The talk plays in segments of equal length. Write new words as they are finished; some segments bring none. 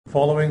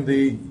Following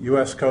the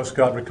U.S. Coast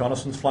Guard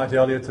reconnaissance flight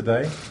earlier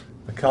today,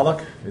 the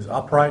Kulluk is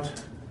upright,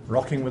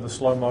 rocking with a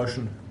slow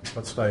motion,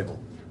 but stable.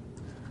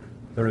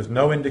 There is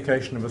no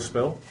indication of a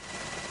spill.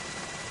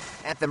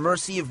 At the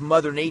mercy of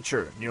Mother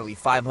Nature, nearly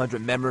 500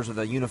 members of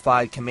the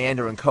Unified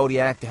Commander in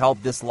Kodiak to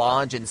help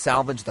dislodge and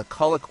salvage the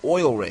Kulluk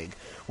oil rig,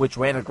 which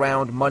ran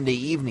aground Monday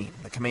evening.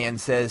 The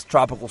command says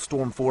tropical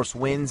storm force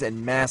winds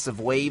and massive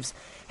waves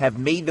have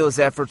made those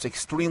efforts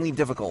extremely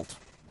difficult.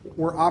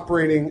 We're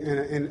operating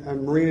in a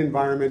marine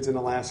environment in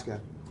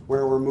Alaska,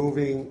 where we're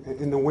moving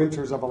in the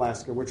winters of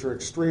Alaska, which are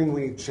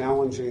extremely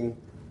challenging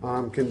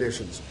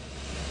conditions.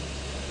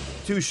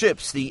 Two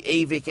ships, the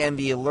Avik and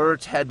the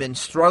Alert, had been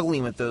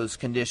struggling with those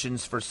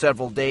conditions for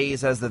several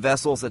days as the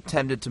vessels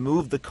attempted to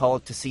move the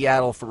Kulluk to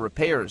Seattle for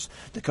repairs.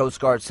 The Coast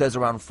Guard says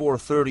around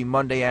 4:30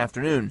 Monday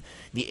afternoon,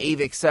 the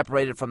Avik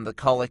separated from the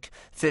Kulluk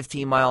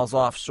 15 miles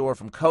offshore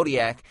from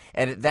Kodiak,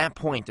 and at that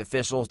point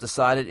officials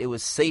decided it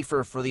was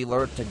safer for the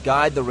Alert to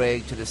guide the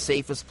rig to the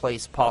safest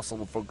place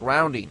possible for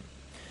grounding.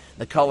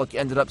 The Kulluk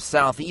ended up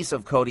southeast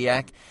of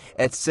Kodiak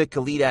at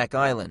Sikalidak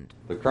Island.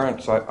 The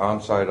current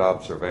on-site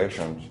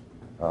observations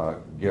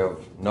give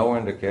no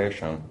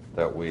indication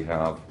that we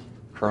have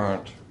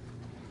current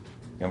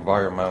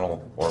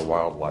environmental or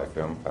wildlife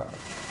impact.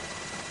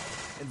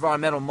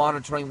 Environmental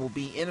monitoring will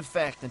be in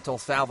effect until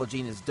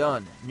salvaging is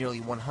done.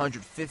 Nearly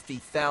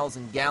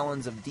 150,000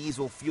 gallons of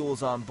diesel fuel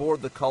is on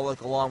board the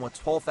Kulluk, along with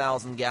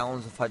 12,000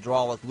 gallons of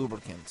hydraulic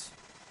lubricants.